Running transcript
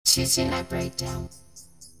Tuesday Night Breakdown.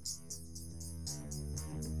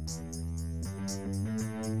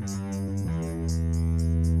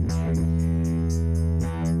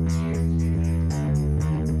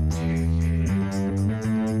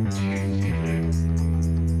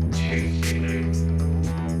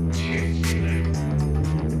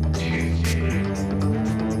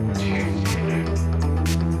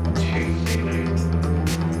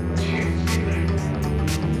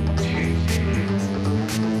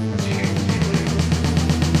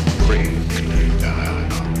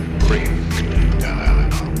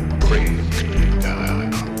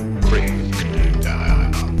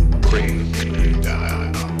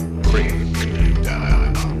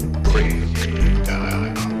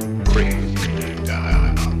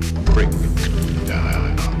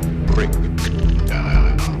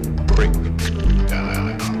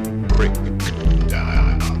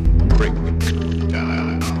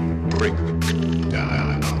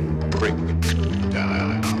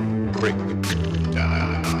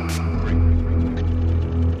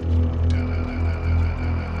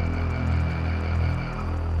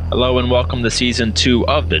 Hello and welcome to Season 2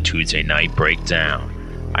 of the Tuesday Night Breakdown.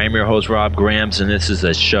 I am your host Rob Grams, and this is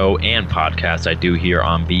a show and podcast I do here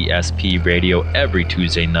on BSP Radio every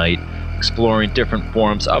Tuesday night, exploring different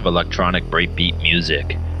forms of electronic breakbeat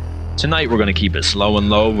music. Tonight we're going to keep it slow and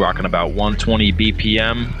low, rocking about 120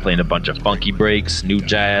 BPM, playing a bunch of funky breaks, new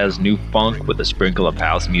jazz, new funk with a sprinkle of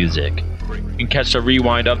house music. You can catch the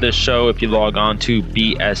rewind of this show if you log on to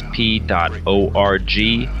bsp.org.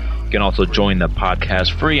 You can also join the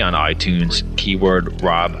podcast free on iTunes, keyword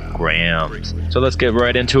Rob Grams. So let's get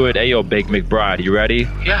right into it. Ayo, Big McBride, you ready?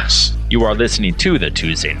 Yes. You are listening to the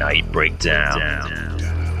Tuesday Night Breakdown.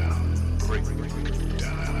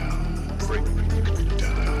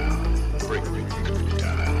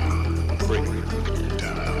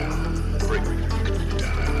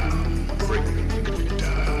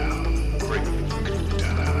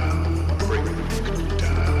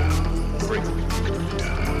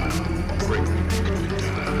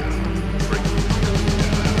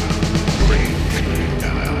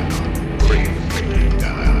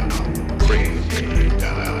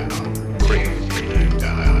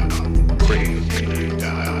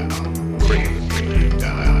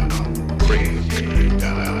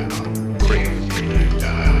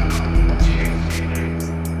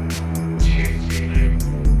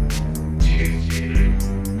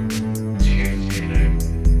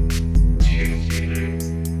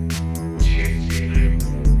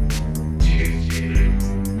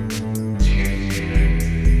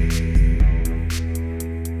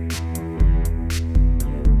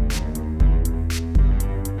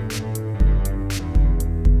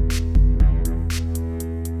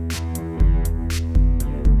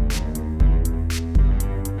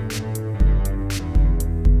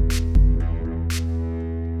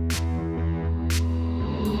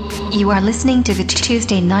 You are listening to the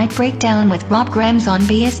Tuesday Night Breakdown with Rob Grams on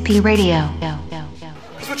BSP Radio.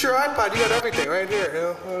 That's what your iPod, you got everything right here, you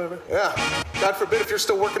know, whatever. Yeah. God forbid if you're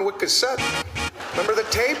still working with cassette. Remember the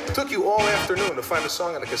tape? It took you all afternoon to find a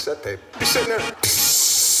song on a cassette tape. You're sitting there.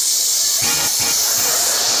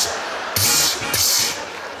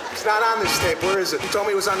 It's not on this tape. Where is it? You told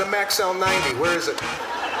me it was on the Maxell 90. Where is it?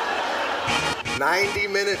 90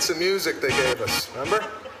 minutes of music they gave us, remember?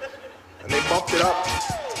 And they bumped it up.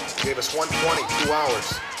 Gave us 120, 2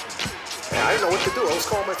 hours. Yeah, I didn't know what to do. I was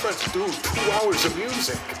calling my friends, dude, 2 hours of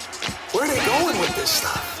music. Where are they going with this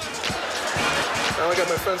stuff? Now I got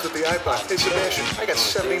my friends with the iPod. Hey, Sebastian, I got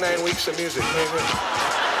 79 weeks of music.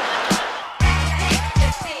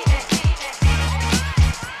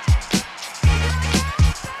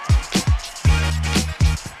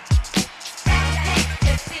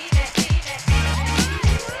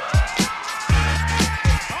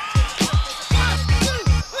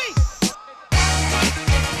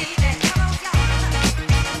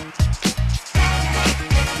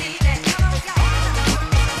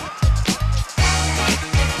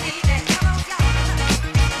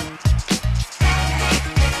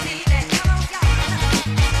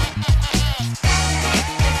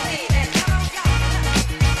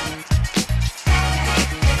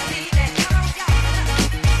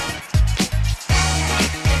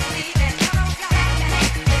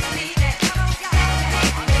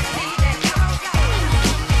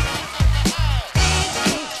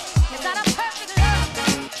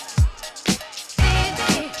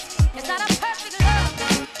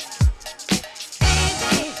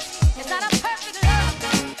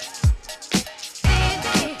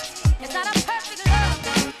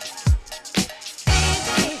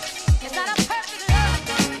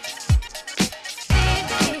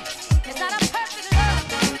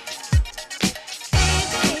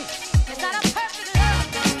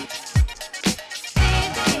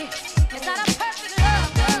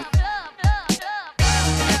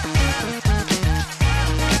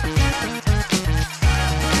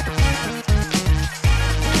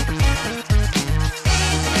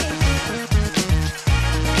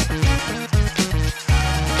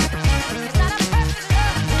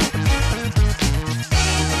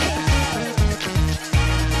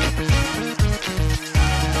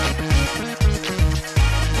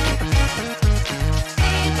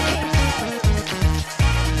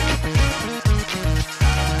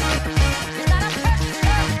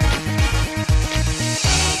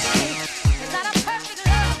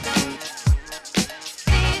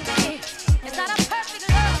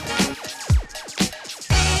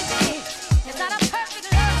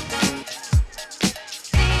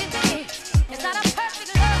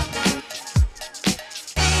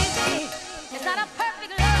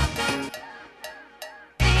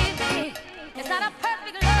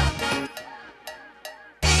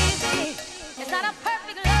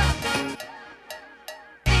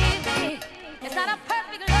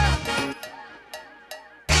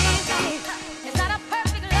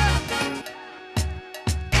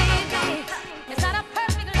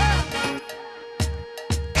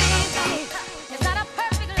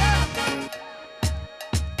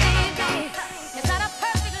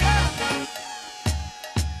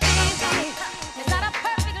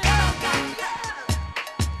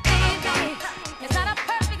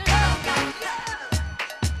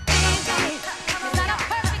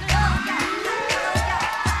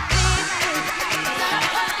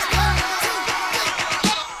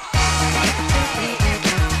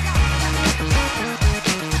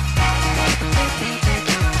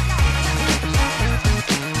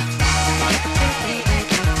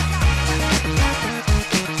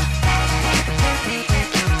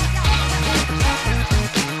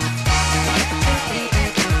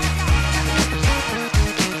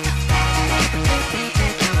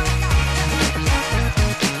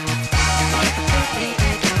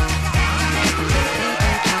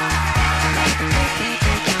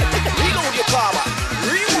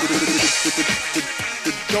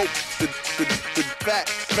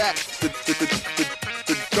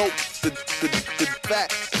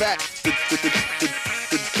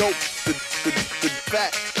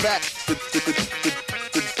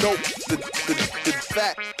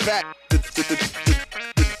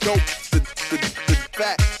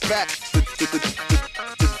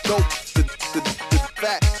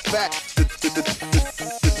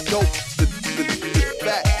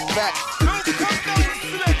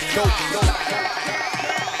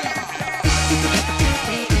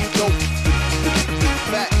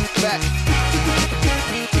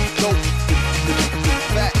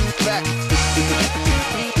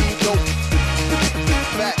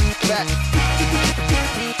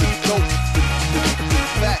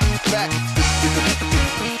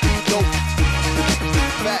 Dope.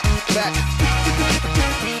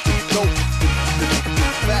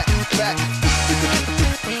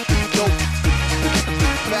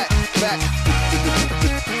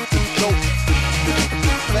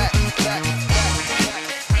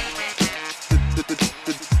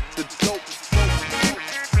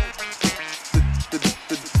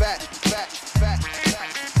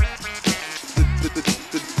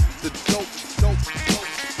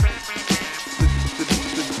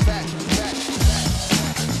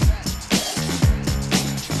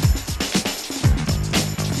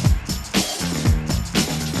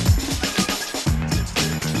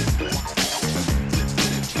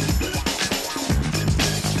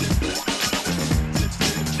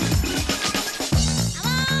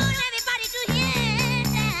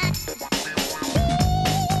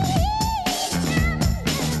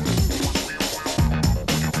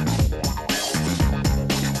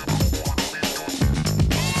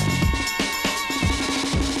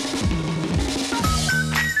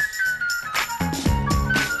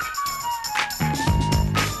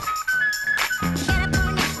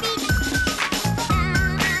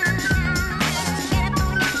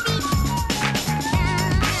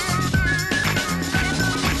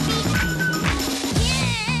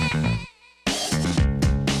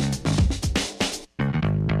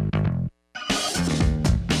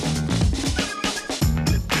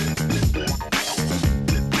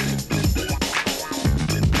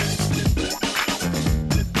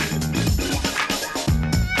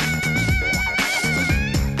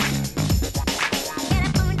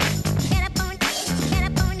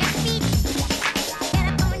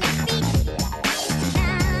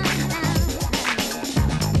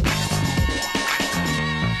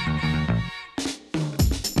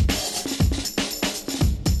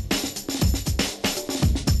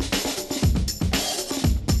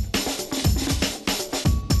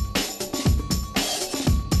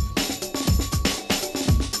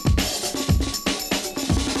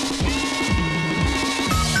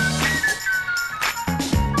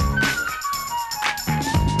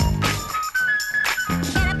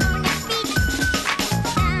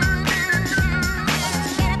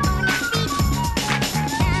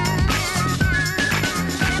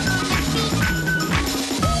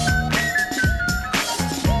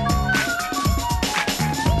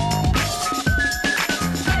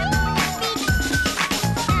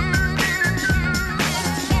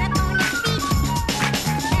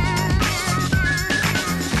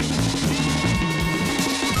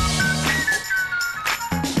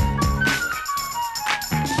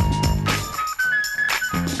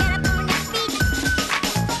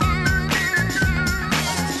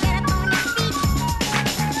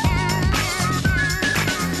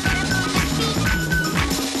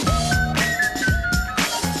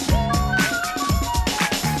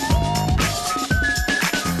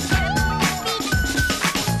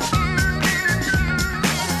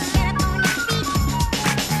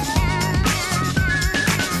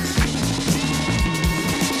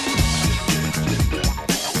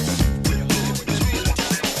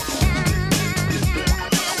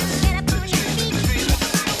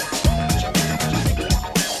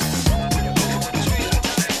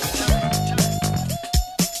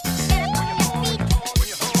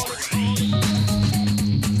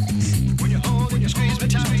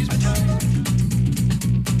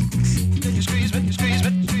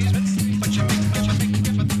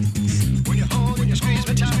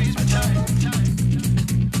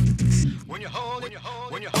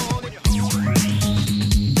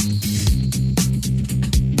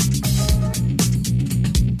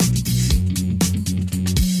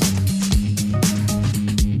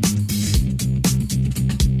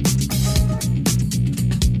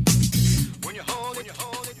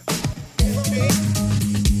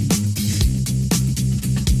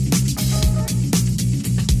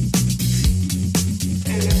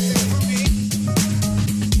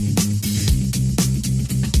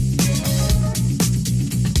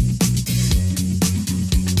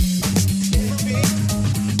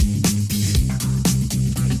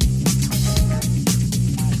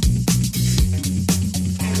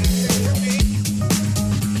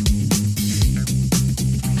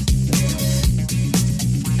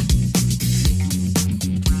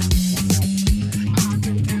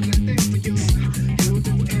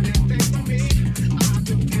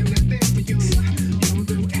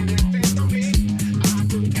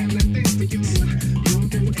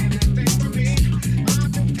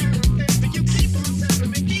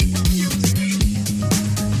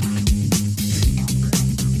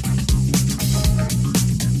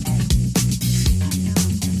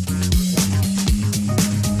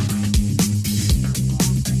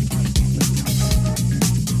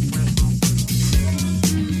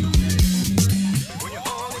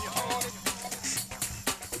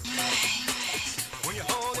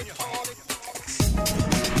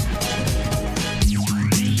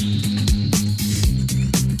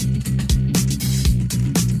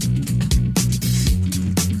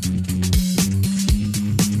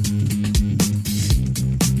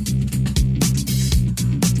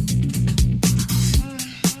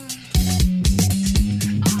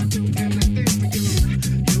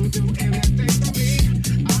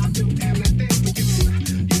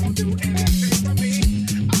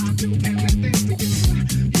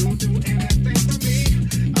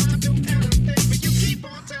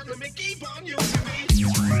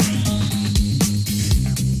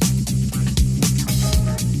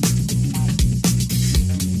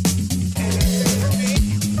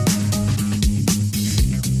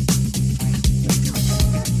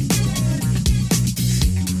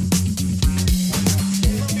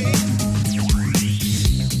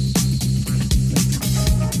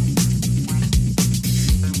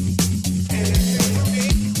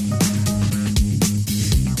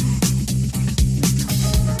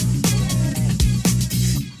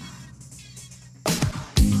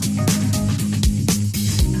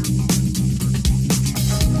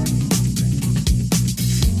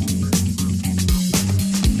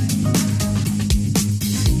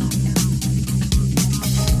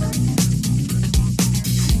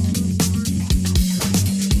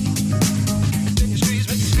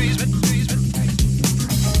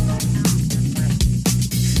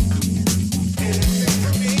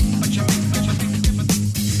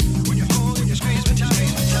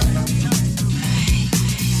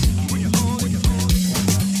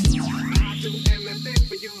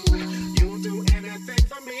 You do anything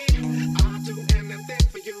for me. I'll do anything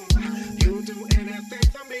for you. You do anything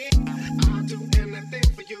for me. I'll do anything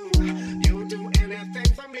for you. You do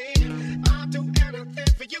anything for me. I'll do anything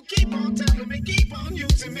for you. Keep on telling me, keep on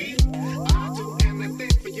using me. I'll do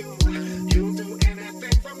anything for you. You do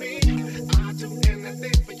anything for me. I'll do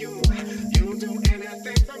anything for you. You do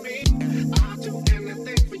anything for me. I'll do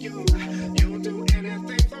anything for you. You do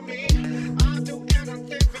anything for me. I'll do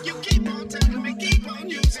anything for you. Keep on telling me, keep on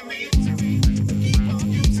using me. Keep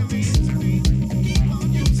on using me. Keep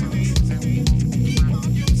on using me. Keep on using me. Keep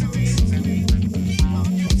on using me. Keep on using me. Keep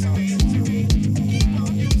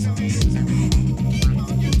on using me.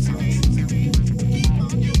 Keep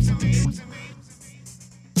on using me.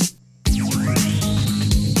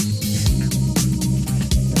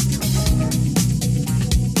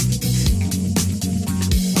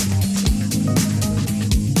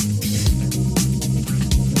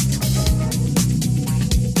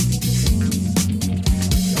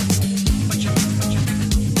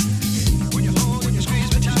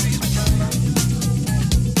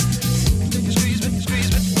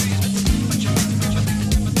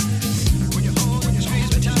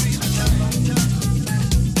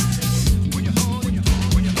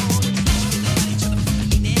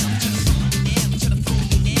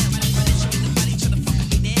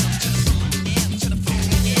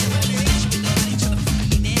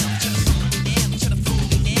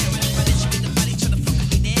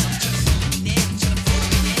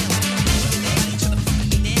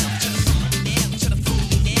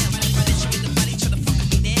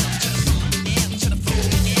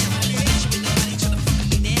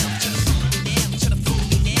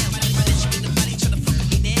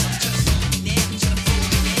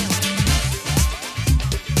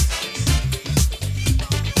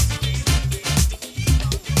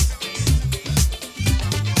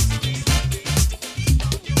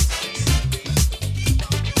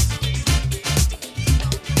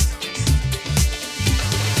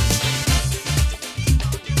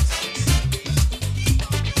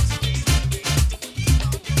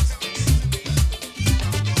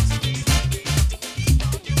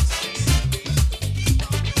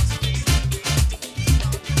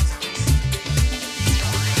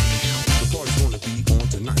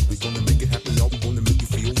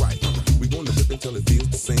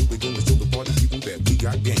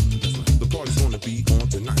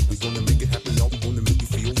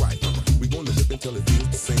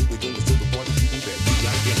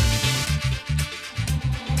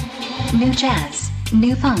 New jazz,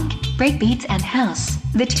 new funk, breakbeats and house.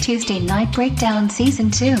 The Tuesday Night Breakdown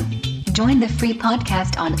Season 2. Join the free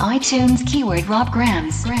podcast on iTunes keyword Rob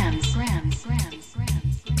Grams.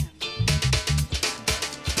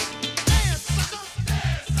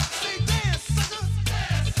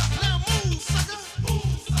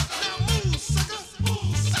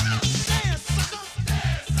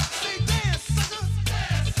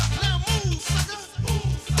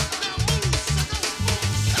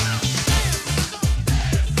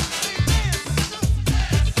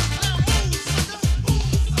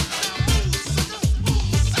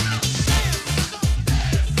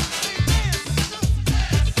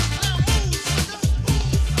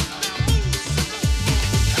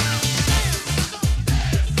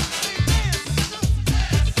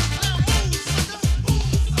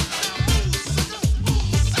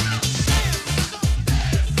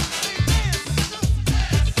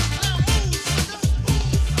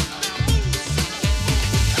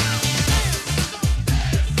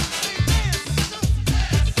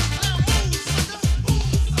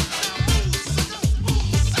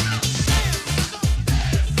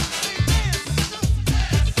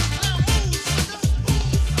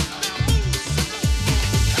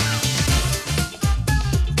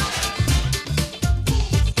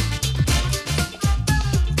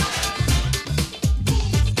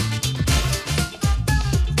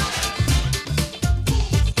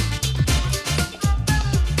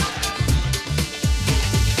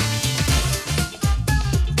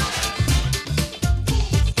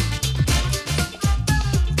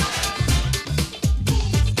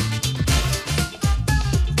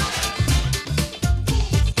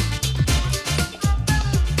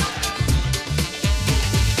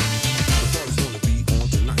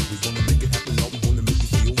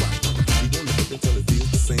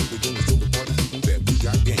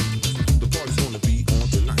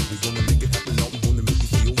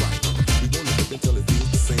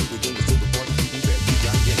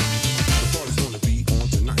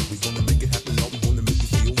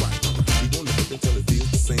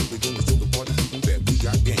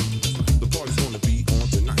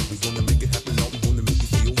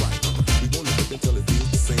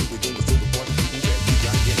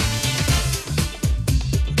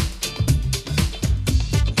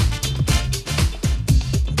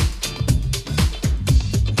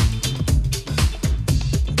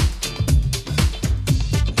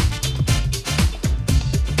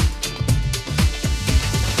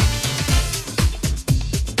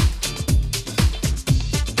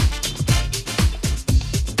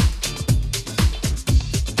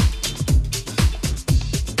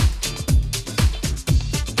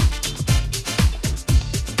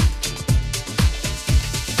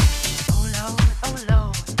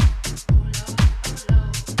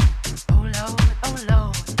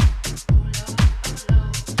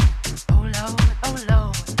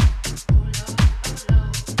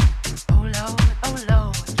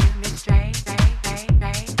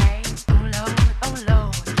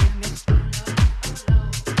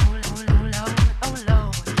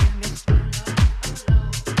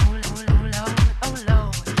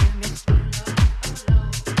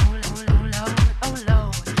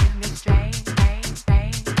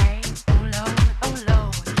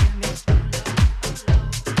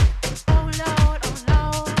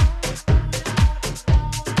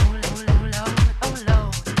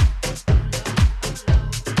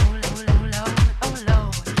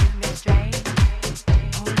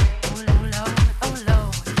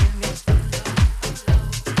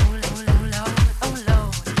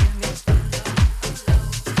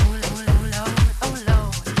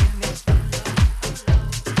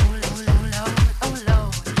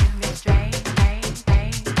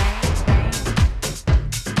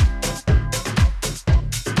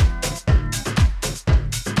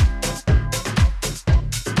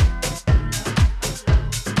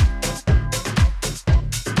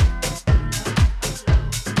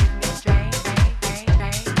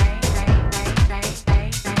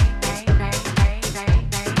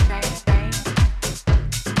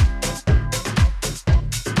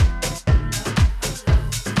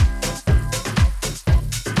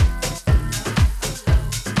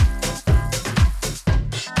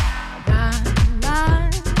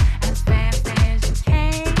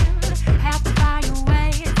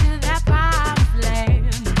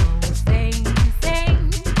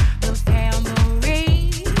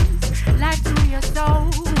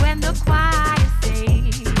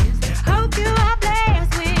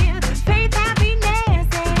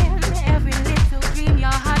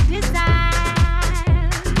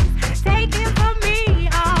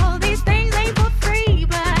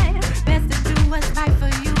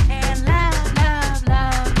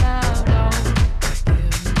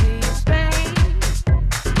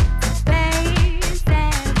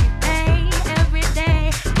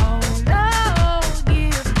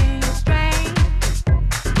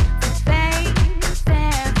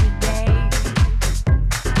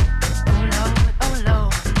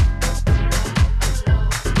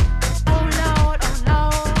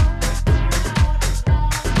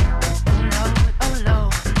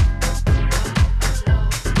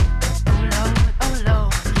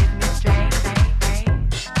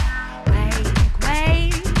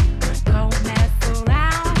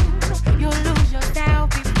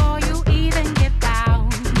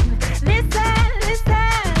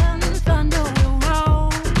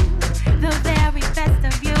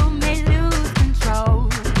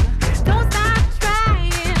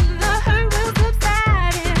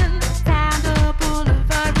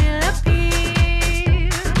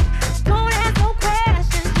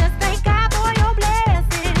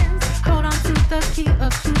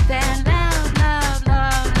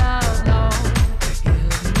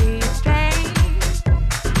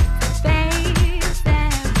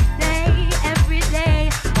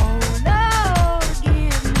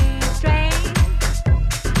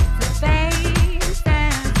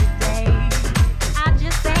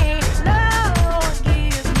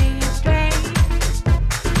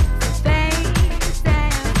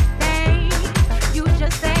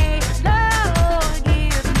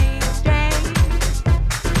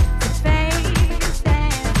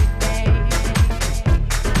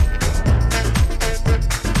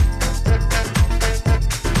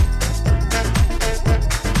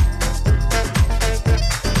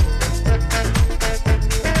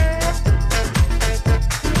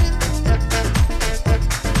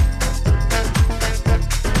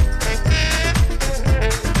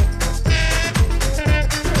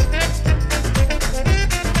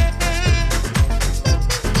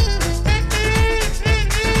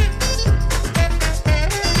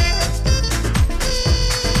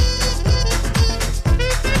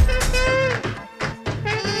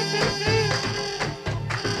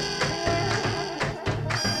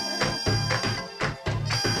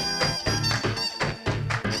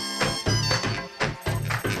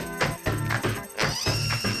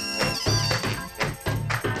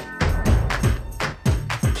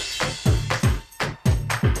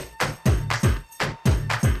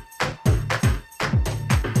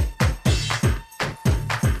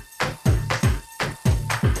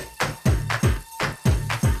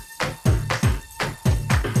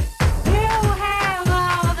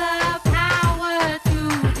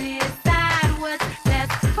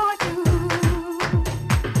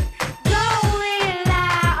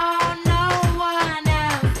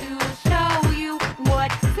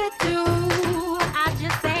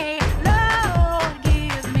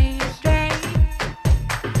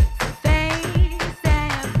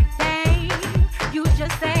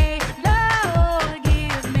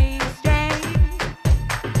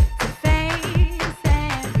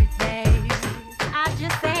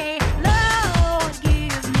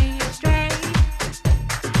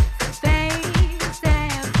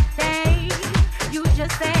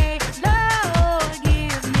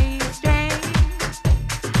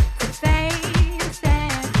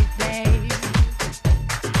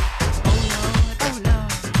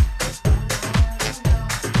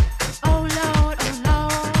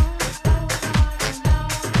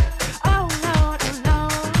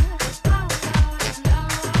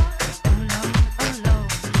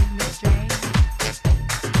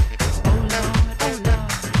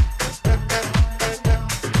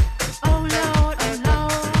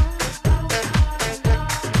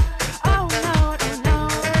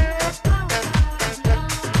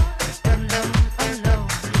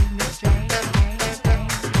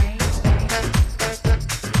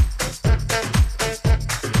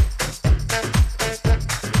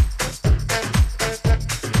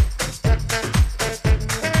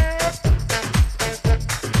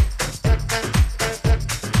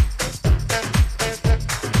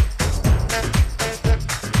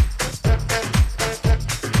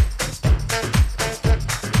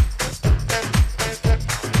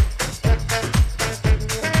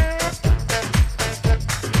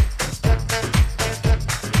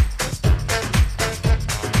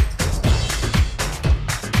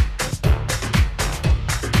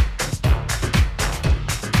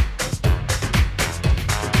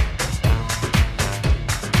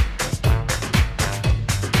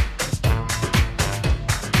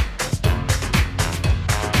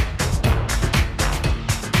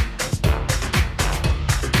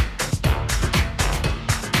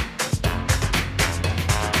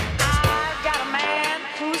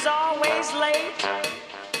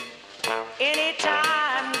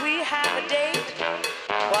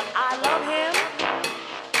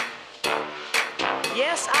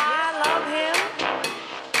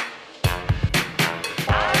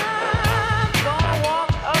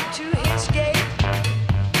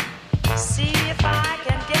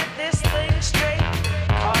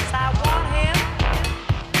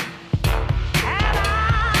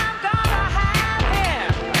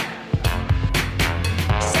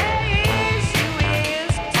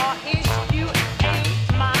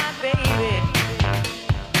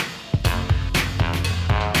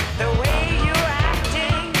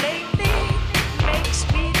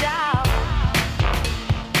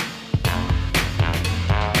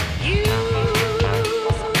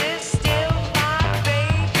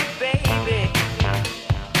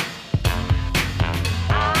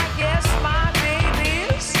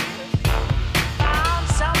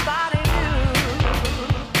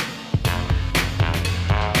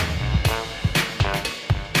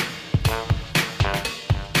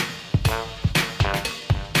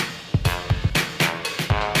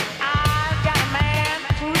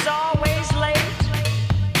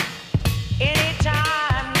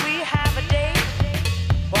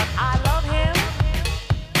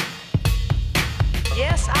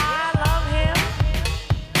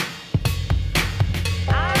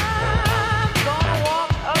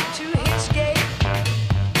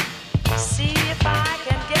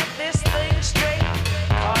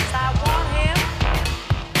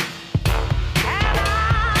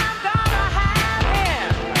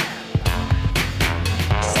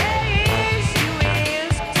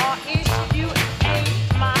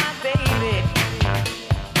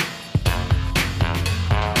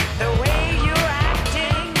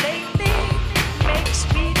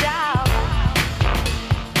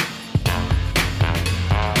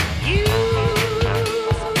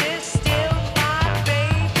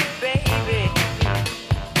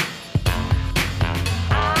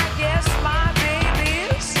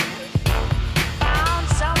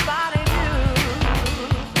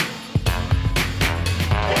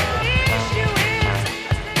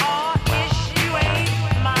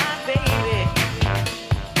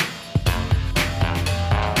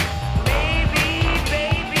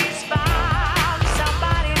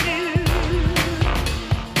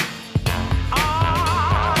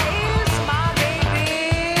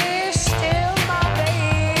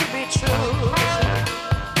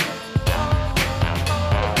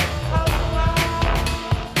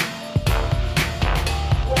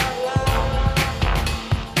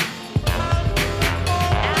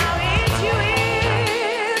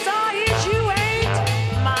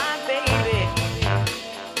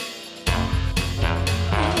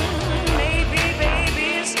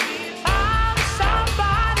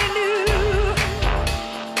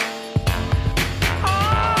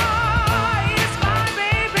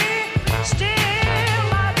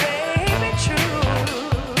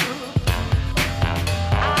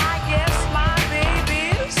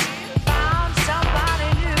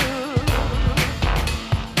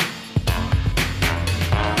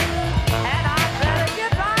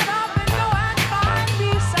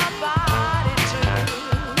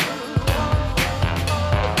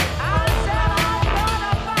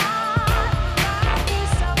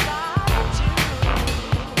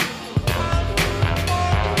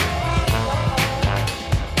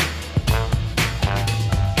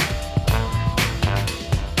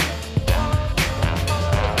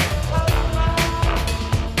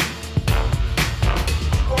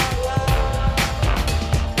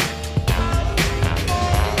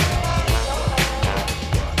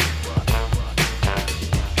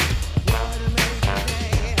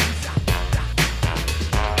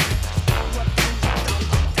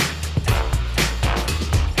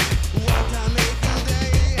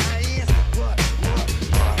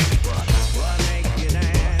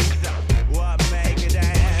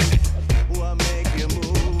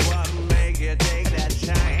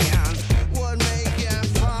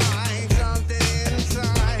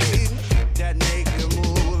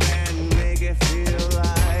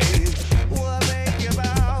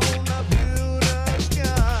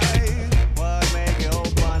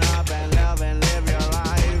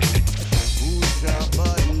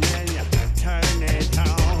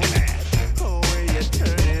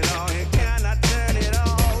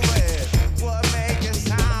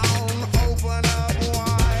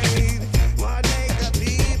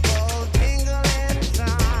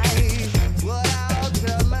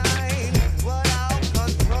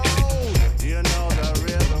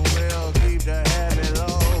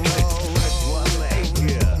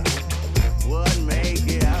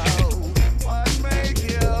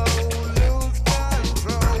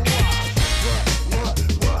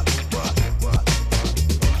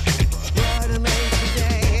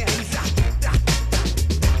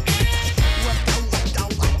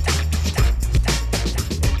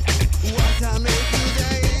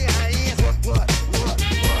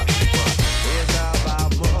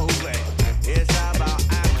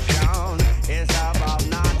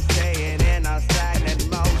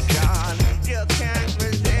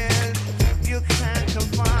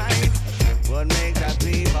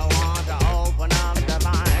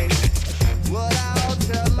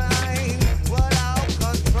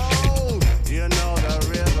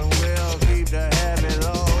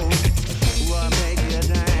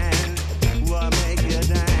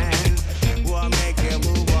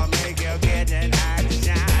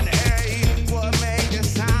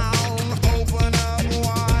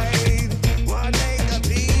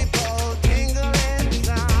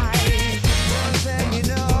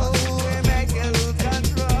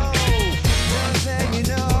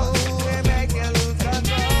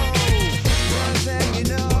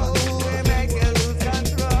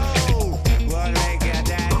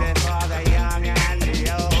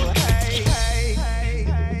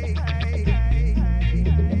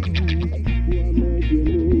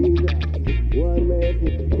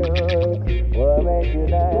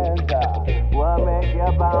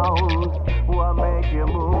 you bounce? What make you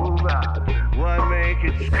move? What make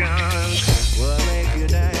you skunk? What make you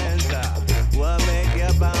dance? What make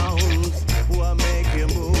you bounce? What make you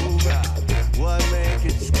move? What make you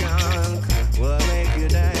skunk? What make you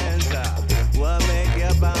dance? What make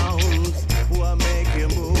you bounce? What make you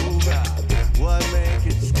move? What make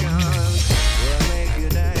you skunk? What make you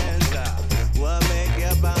dance? What make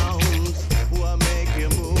you bounce? What make you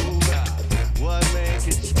move? What make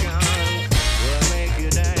you skunk? What make you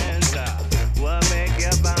dance? What make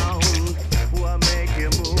you bounce? What make you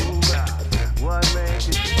move? What make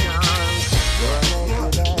you skunk? What make you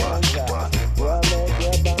dance? What make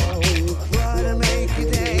you bounce? What make you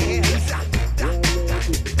dance?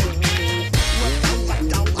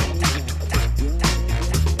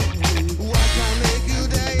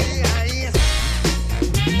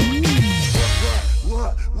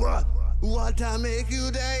 What I make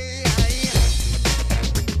you day?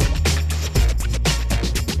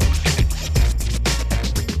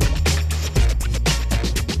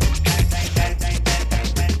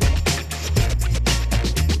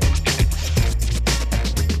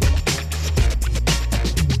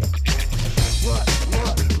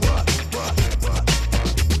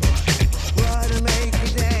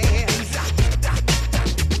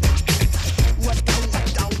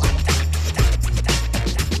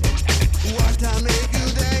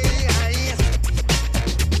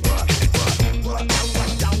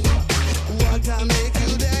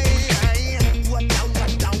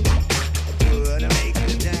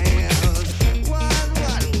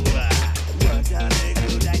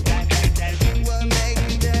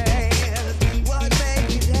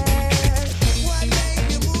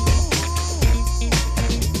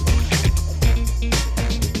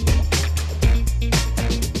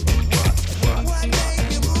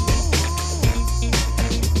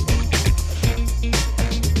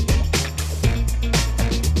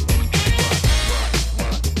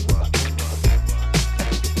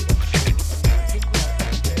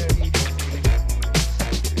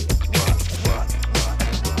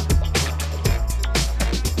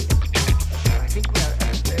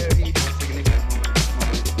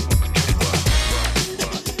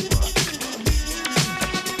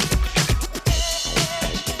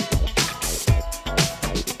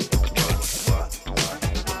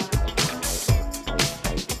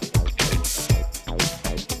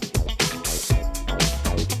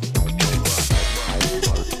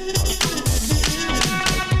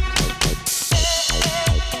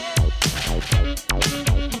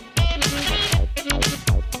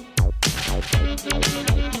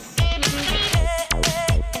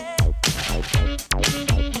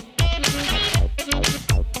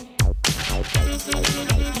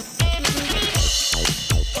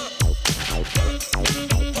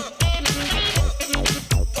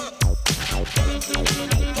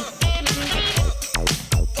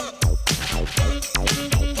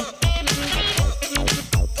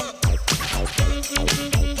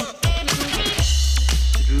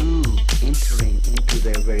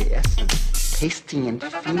 tasting and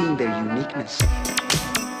feeling their uniqueness.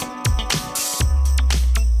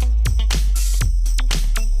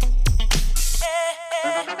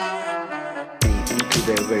 Into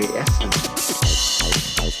their very essence.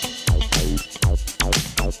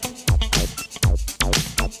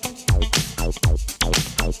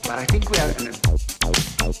 But I think we are in a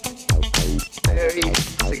very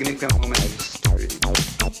significant moment of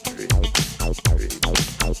history.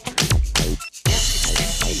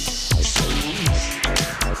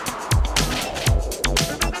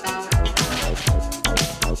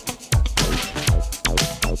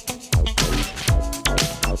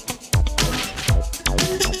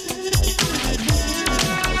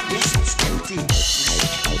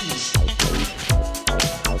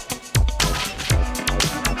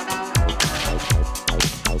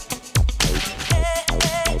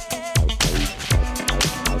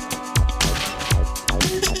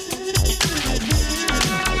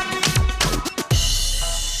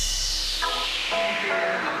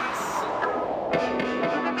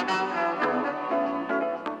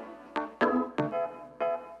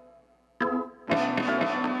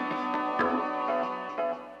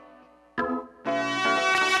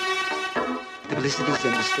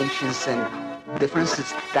 And distinctions and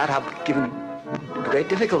differences that have given great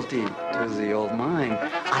difficulty to the old mind are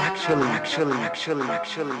actually.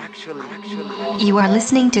 You are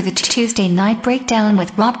listening to the Tuesday Night Breakdown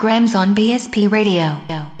with Rob Grams on BSP Radio.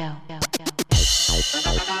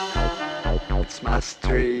 Its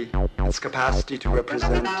mastery, its capacity to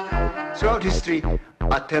represent. Throughout history,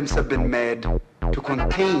 attempts have been made to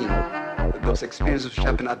contain those experiences which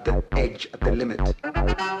happen at the edge, at the limit.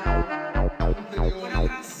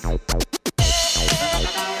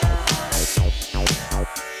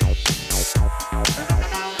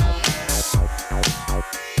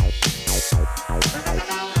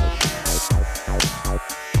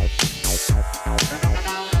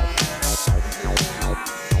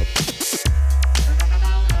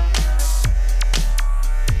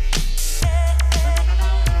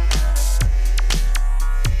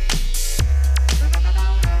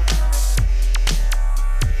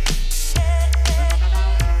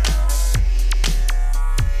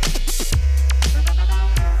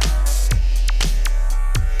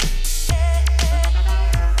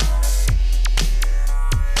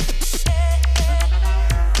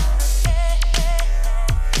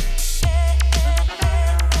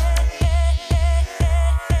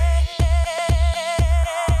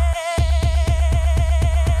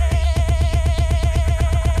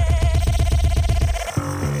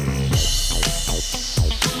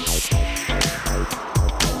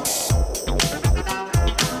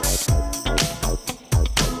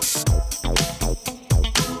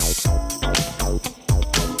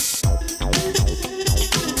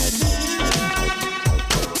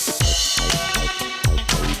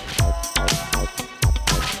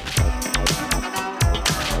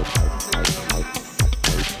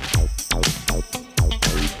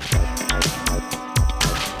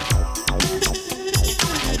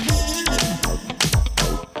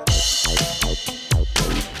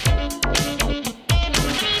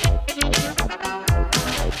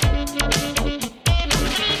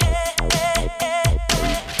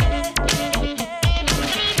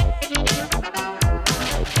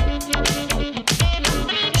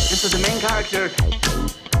 character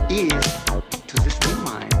is, to this new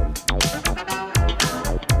mind,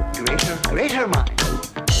 greater mind,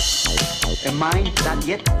 a mind that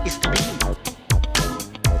yet is to be.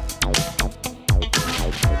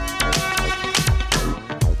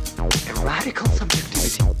 A radical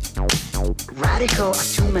subjectivity, radical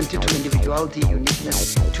attunement to individuality,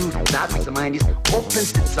 uniqueness, to that which the mind is,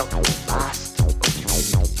 opens itself to the vast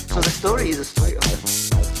opportunity. So the story is a story of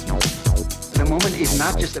the moment is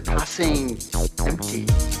not just a passing empty,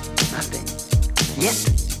 nothing. Yet,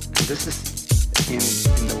 and this is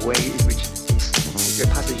in the way in which these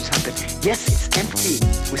passages happen, yes, it's empty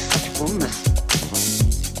with such fullness.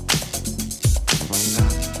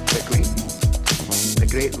 The great moment, the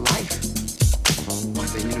great life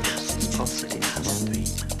of the universe is pulsating.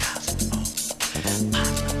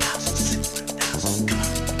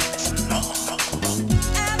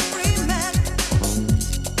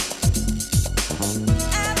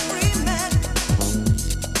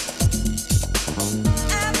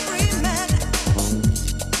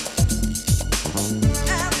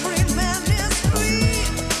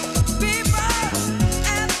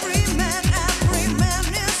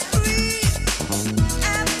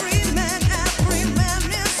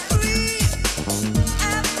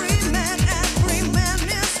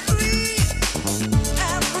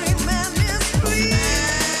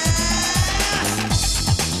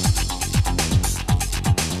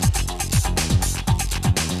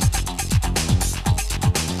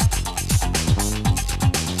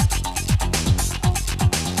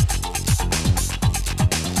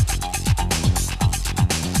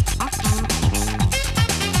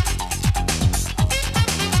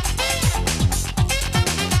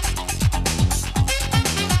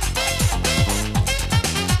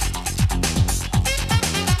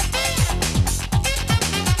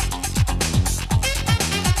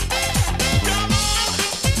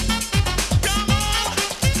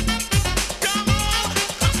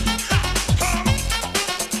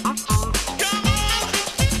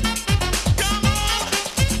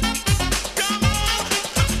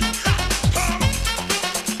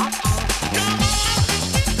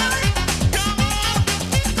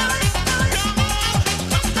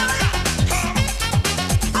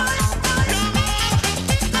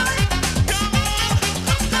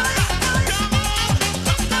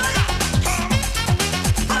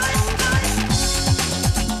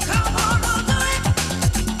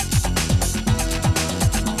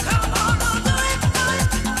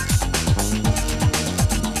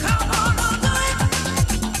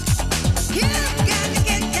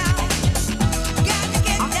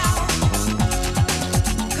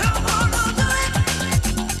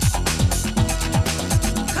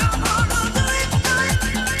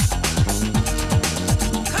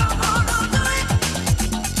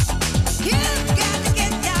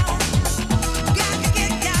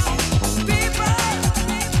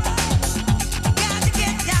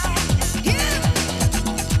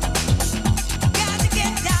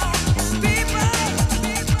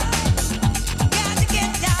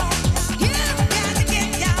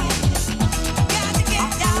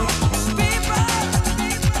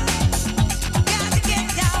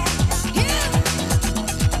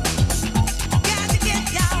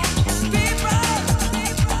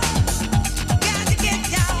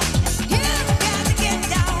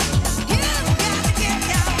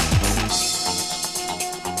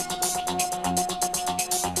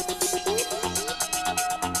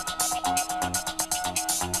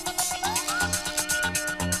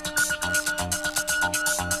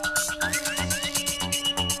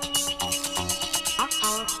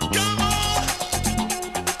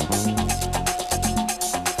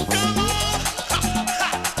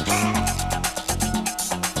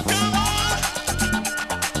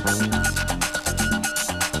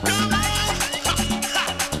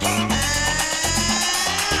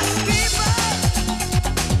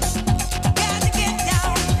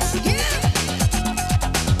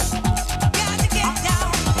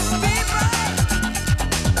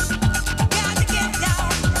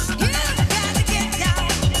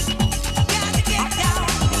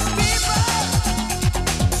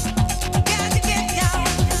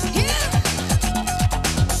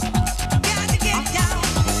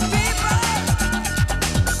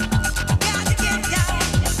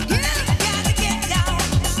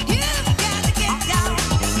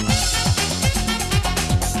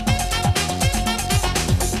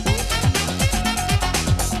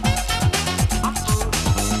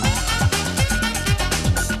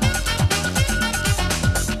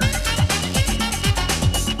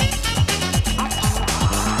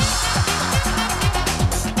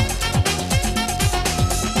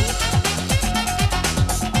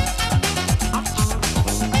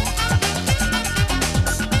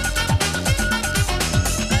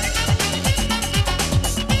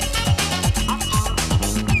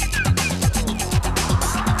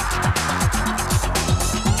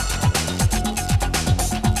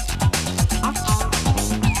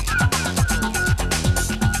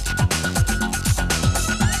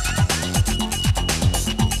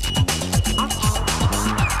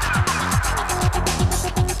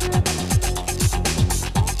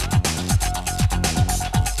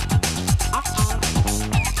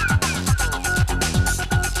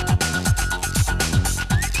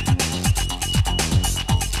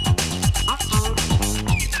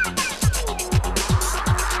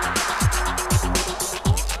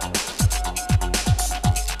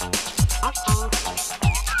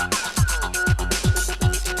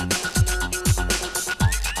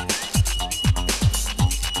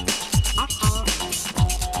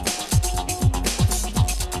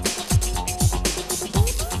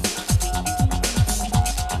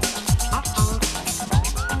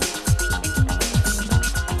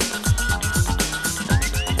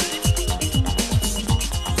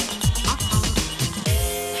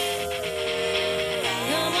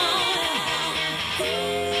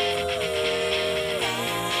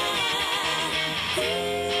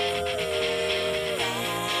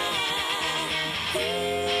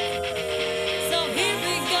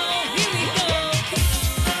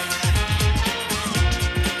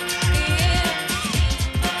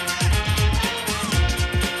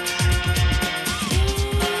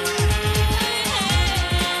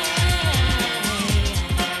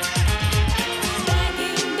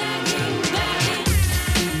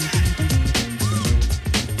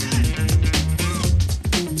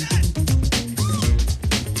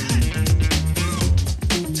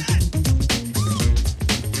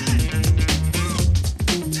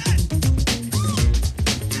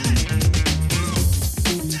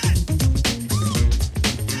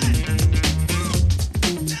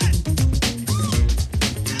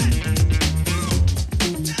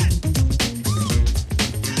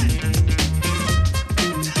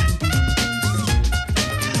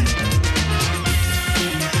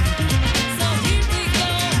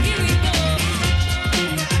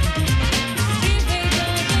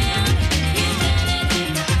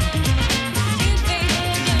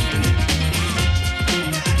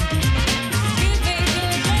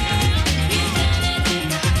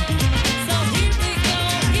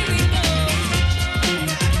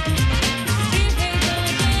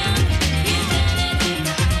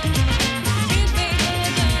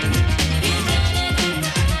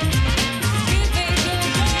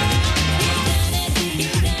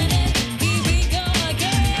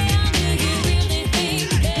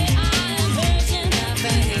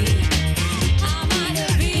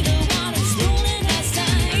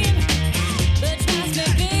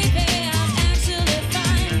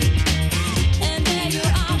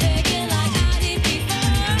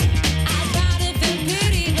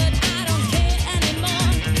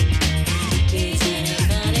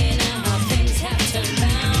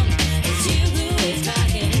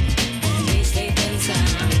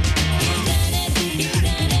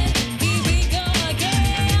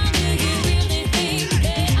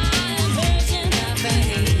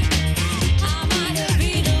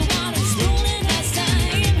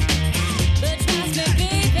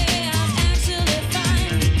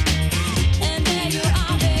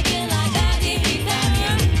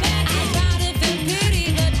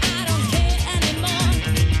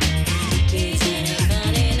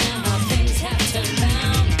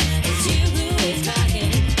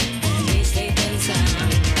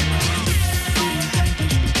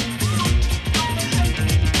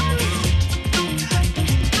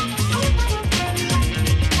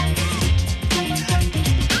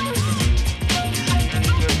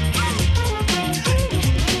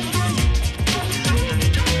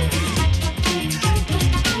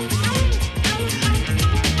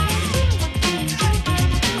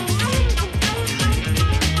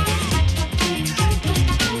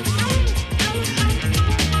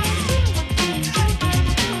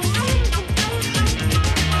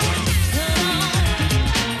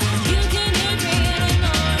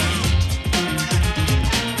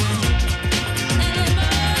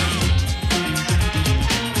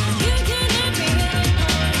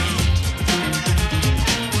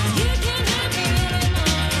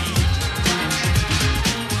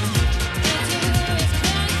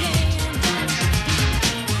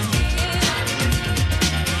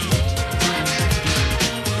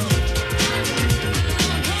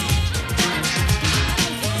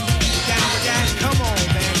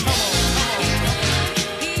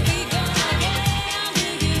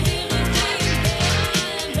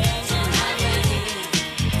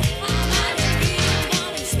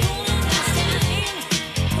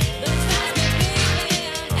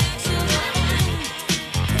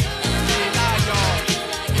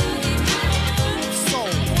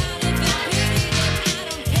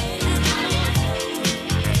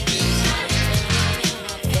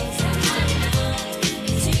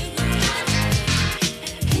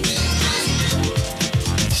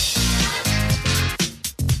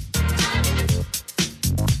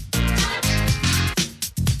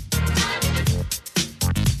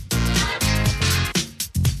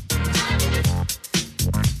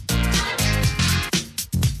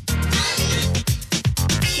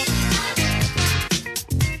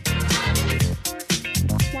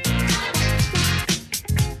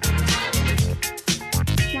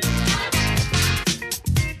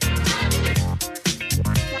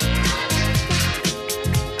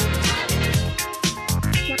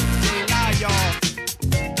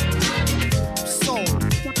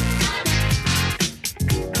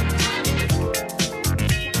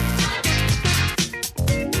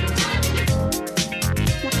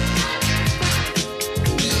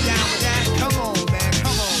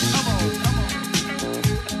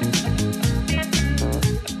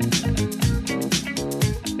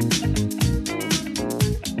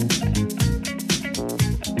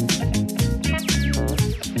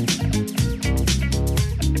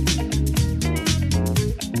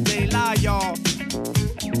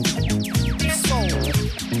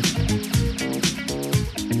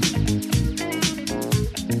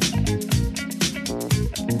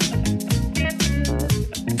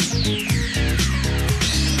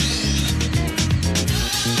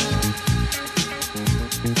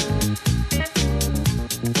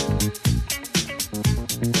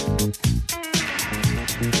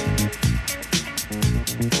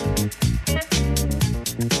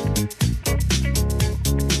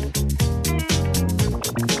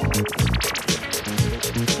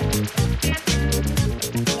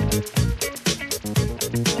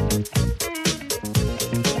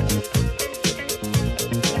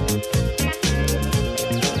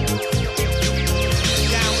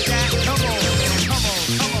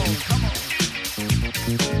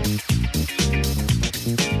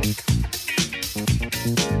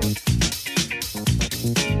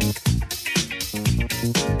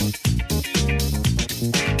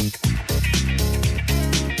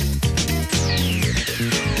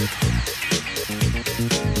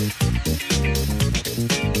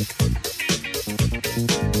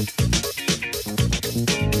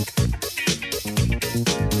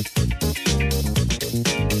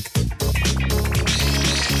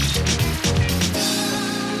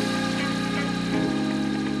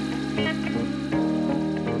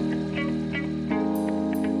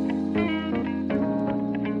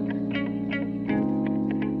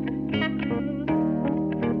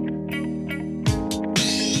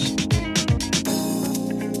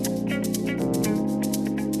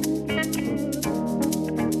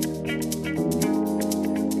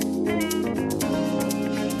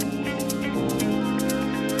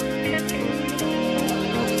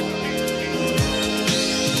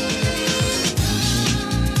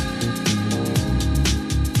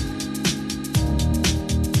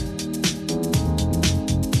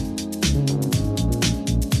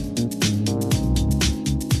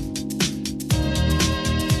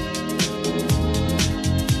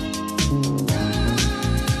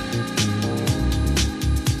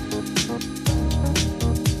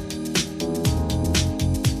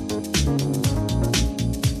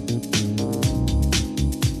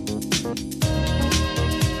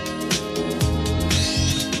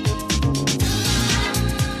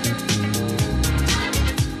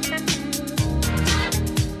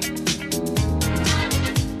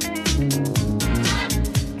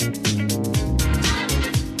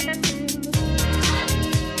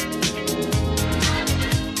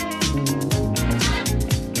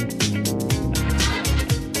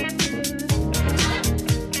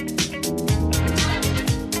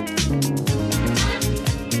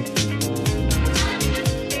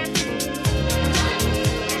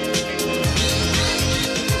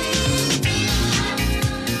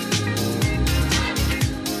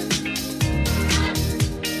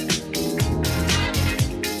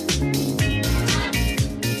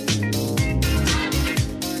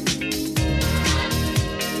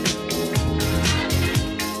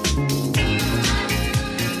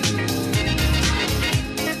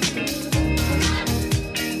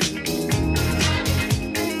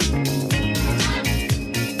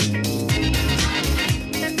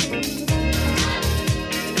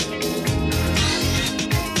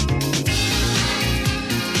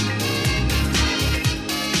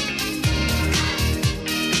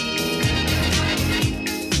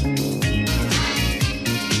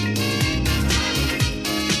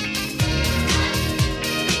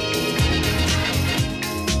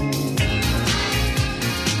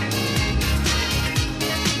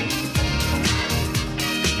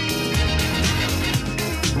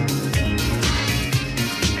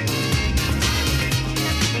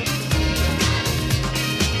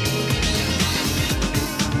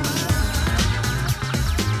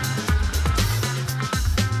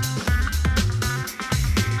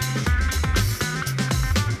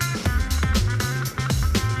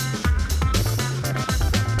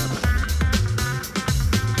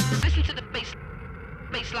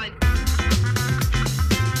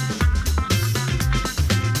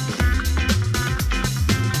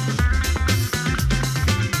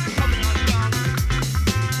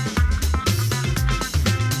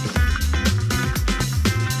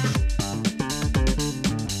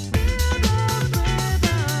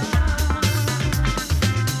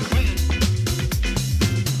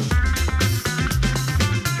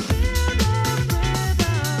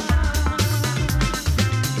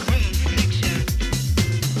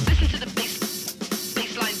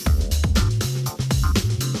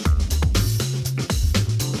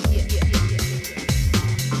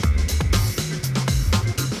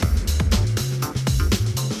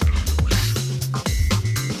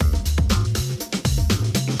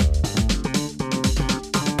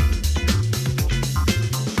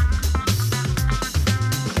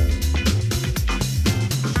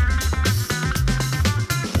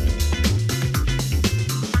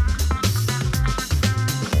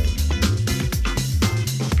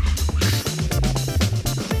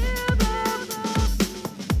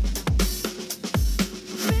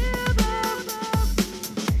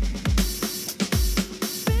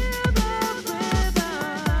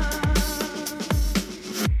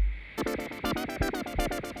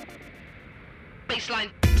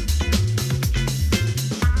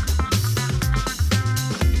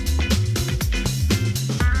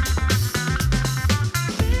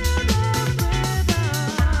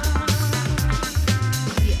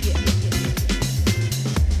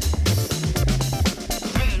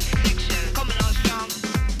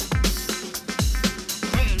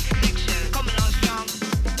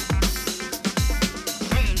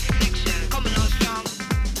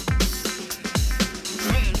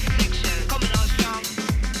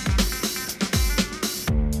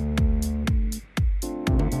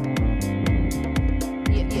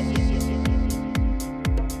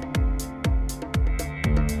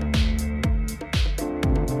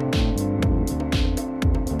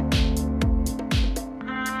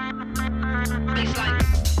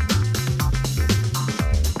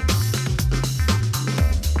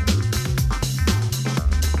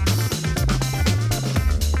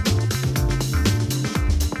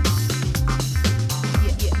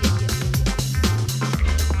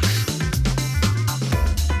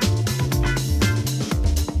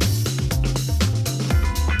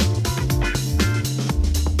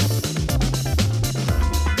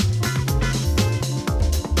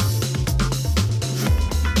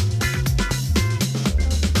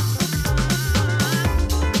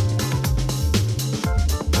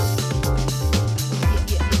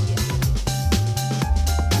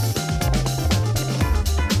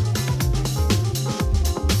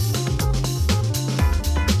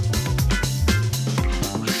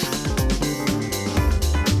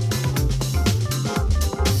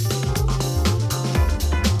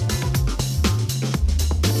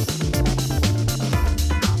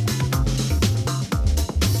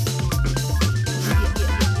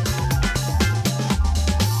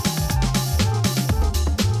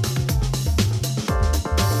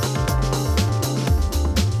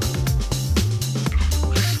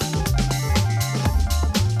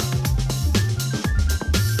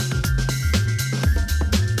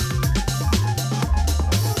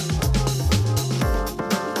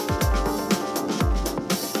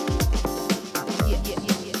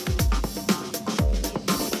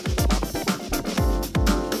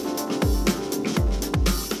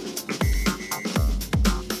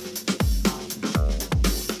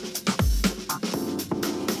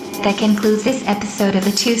 that concludes this episode of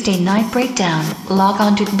the Tuesday Night Breakdown. Log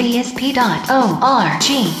on to bsp.org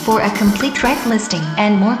for a complete track listing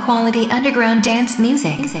and more quality underground dance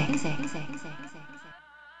music.